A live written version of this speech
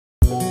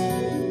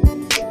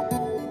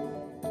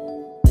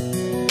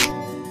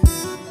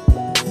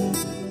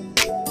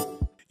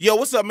Yo,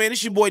 what's up, man?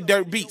 It's your boy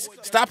Dirt Beats.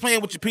 Stop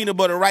playing with your peanut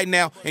butter right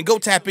now and go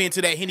tap into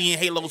that Henny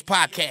Halos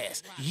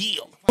podcast.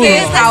 Yeah.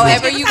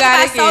 However you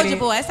got it. Soulja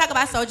Boy. Let's talk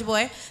about Soulja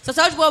Boy. So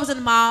Soulja Boy was in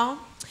the mall,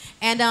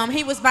 and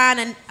he was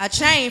buying a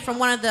chain from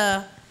one of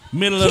the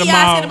middle of the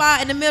kiosks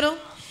mall. in the middle.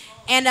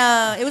 And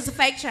it was a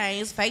fake chain. It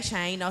was a fake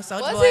chain. No,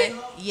 Soulja Boy. It?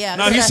 Yeah.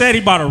 No, he said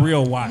he bought a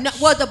real watch. No,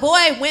 well, the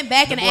boy went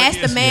back and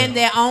asked the man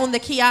that owned the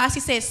kiosk. He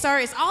said, "Sir,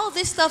 is all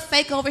this stuff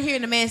fake over here?"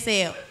 And the man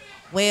said,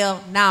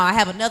 "Well, no, I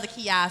have another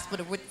kiosk for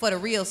the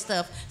real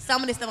stuff.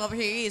 Some of this stuff over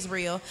here is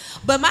real."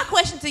 But my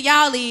question to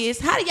y'all is,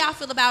 how do y'all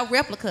feel about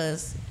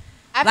replicas?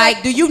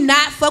 Do you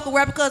not fuck with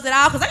replicas at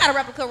all? Because I got a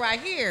replica right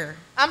here.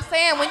 I'm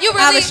saying, when you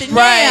really,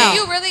 when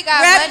you really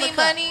got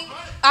money,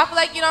 I feel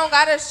like you don't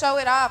gotta show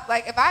it off.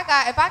 Like if I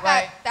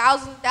got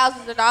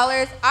thousands of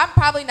dollars, I'm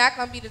probably not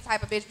gonna be the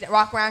type of bitch that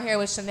walk around here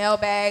with Chanel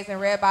bags and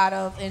red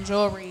bottoms and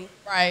jewelry.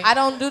 Right. I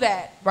don't do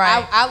that.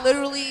 Right. I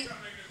literally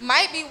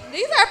might be.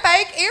 These are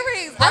fake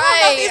earrings. Right. I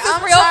don't know if these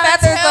is real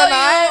feathers or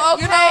not.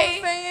 Okay. You know what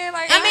I'm saying?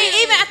 Like,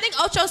 even I think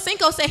Ocho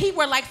Cinco said he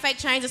wear like fake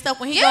chains and stuff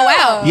when he go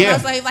out. Yeah.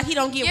 So like he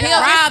don't get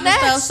robbed and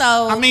stuff.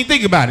 So I mean,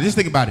 think about it. Just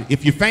think about it.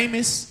 If you're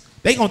famous,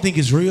 they gonna think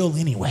it's real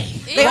anyway.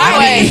 They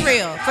always think it's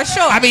real for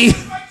sure. I mean,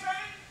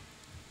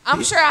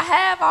 I'm sure I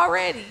have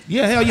already.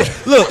 Yeah, hell yeah.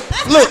 Look.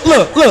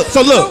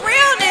 So look. For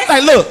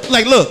realness.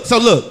 Look. So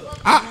look.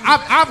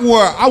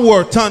 I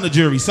wore a ton of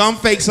jewelry. Some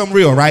fake, some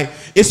real, right?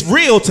 It's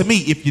real to me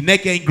if your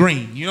neck ain't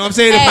green. You know what I'm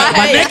saying? If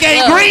my neck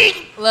ain't green,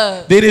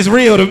 then it's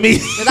real to me.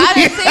 I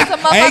didn't see some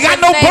I ain't got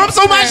no bumps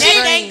on my shit.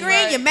 Your neck ain't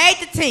green, you made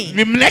the team.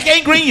 Your neck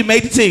ain't green, you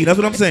made the team. That's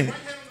what I'm saying.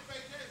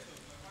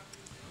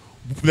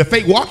 The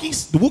fake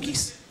walkies? The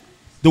Wookiees?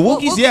 The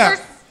Wookiees, yeah.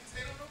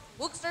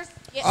 Wooksters?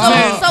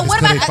 Yeah. So what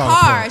about the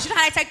cars? You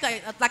know how they take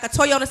like a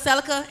Toyota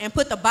Celica and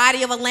put the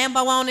body of a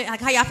Lambo on it? Like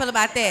how y'all feel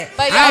about that?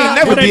 But I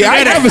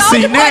ain't never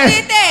seen that.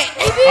 Did that.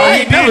 I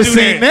ain't never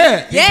seen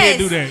that. Yes.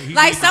 He did do that.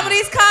 Like some of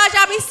these cars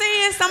y'all be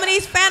seeing, some of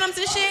these Phantoms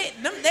and shit,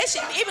 that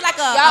shit, even like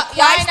a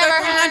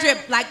Chrysler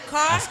 300 like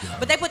car,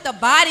 but they put the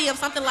body of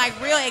something like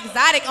real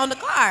exotic on the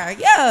car.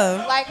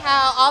 Yeah. Like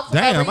how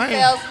Ultimate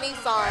sells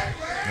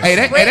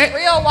Nissan.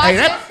 Real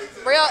watches.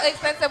 Real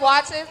expensive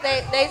watches,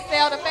 they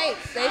sell the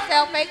fakes. They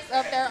sell fakes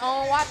of their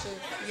own watches.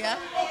 Yeah.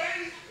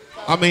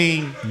 I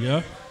mean,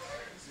 yeah.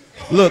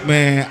 Look,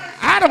 man,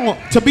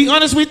 to be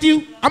honest with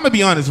you, I'm gonna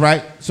be honest,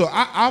 right? So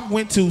I've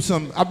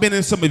been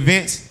in some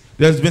events.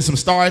 There's been some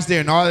stars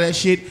there and all of that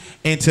shit.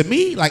 And to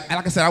me, like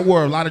I said, I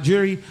wore a lot of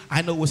jewelry.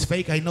 I know what's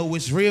fake. I know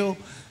what's real.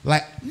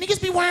 Like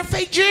niggas be wearing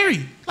fake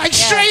jewelry, like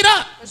straight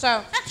up. For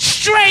sure.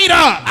 Straight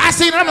up. I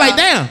seen it. I'm like,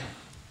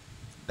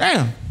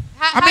 damn.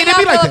 How y'all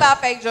feel about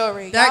fake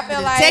jewelry? Y'all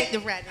feel like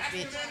detective right now,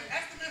 bitch.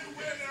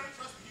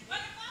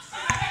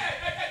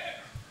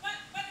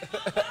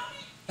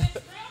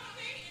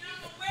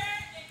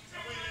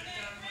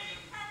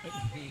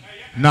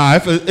 Nah,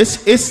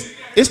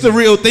 it's the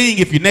real thing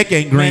if your neck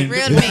ain't green.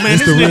 Man,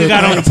 this nigga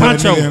got on the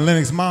poncho. And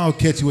Lennox Mile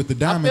catch you with the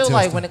diamond I feel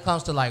like tester. when it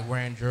comes to like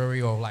wearing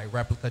jewelry or like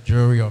replica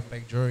jewelry or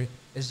fake jewelry,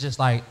 it's just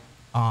like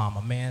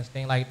a man's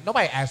thing. Like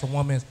nobody asks a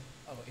woman,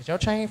 "Oh, is your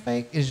chain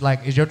fake? Is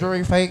your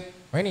jewelry fake?"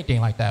 or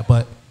anything like that.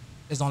 But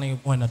it's only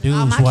when the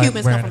dudes my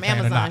Cubans come from chain or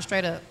Amazon, not.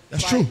 straight up.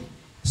 That's true.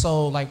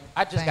 So like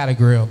I just got a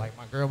grill. Like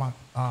my girl,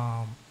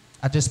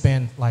 I just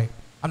spend like,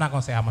 I'm not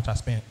gonna say how much I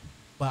spent,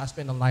 but I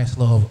spent a nice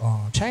little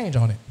change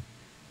on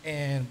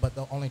it. But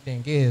the only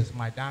thing is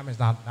my diamonds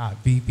not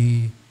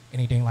VV,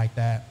 anything like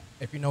that.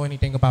 If you know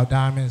anything about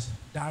diamonds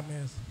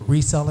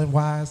reselling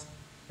wise,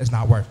 it's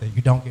not worth it.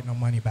 You don't get no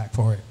money back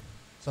for it.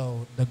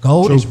 So the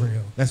gold is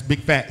real. That's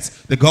big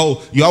facts. The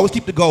gold, you always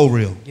keep the gold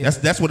real. Yeah.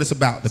 That's what it's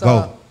about, the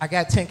gold. I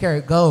got 10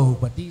 karat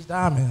gold, but these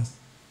diamonds,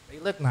 they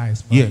look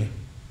nice. But yeah.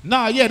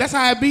 Nah, yeah, that's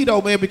how it be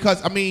though, man,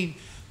 because I mean,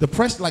 the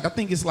press, like I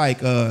think it's like,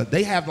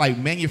 they have like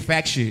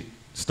manufactured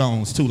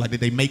stones too, like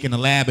that they make in the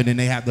lab and then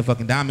they have the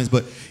fucking diamonds.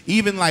 But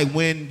even like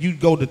when you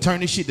go to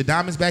turn this shit, the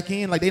diamonds back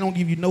in, like they don't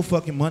give you no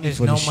fucking money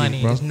for this shit,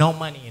 bro. There's no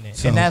money in it.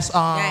 So, and that's,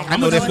 I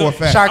know that for a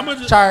fact.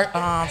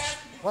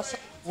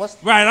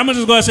 Right, I'm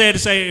just gonna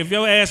say if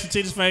your ass and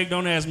titties fake,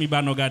 don't ask me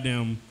about no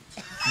goddamn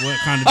what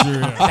kind of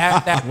jewelry.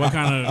 What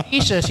kind of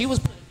Isha, she was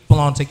putting people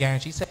on to game.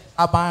 She said,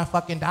 stop buying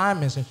fucking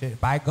diamonds and shit.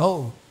 Buy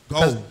gold.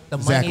 Gold. The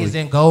money is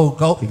in gold.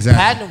 Gold. Exactly.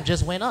 Platinum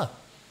just went up.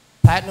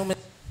 Platinum is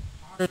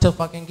harder to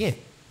fucking get.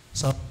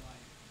 So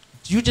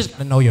you just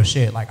gotta know your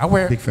shit. Like I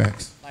wear big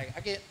facts. Like I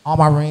get all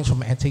my rings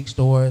from antique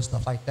stores,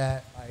 stuff like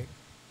that. Like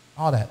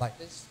all that. Like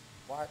this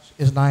watch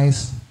is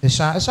nice. It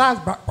shines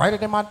brighter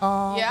than my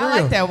yeah, grill.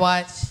 I like that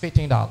watch.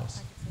 $15.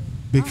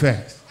 Big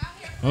facts.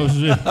 Oh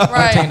shit.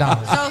 Right.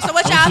 $15. So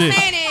what y'all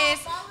saying is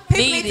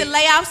people need to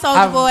lay off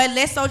Soulja Boy,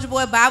 let Soulja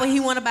Boy buy what he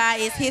want to buy.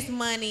 It's his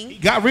money. He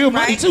got real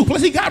money too.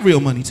 Plus he got real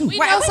money too. We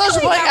know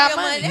Soulja Boy got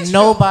money.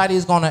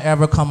 Nobody's gonna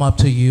ever come up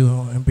to you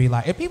and be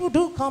like, if people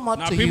do come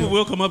up to you. People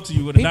will come up to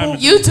you with a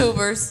diamond.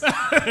 YouTubers.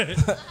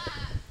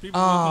 People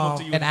will come up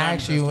to you and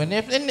ask you, and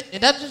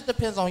that just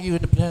depends on you.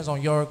 It depends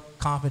on your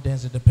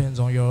confidence. It depends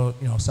on your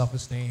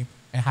self-esteem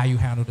and how you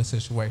handle the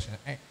situation.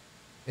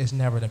 It's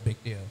never the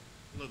big deal.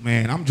 Look,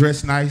 man, I'm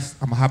dressed nice.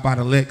 I'm gonna hop out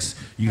of Lex.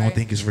 You gonna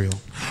think it's real.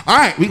 All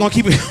right, we gonna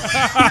keep it.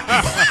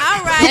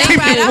 All right. Thank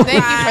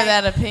you for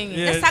that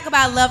opinion. Let's talk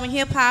about love and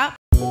hip hop.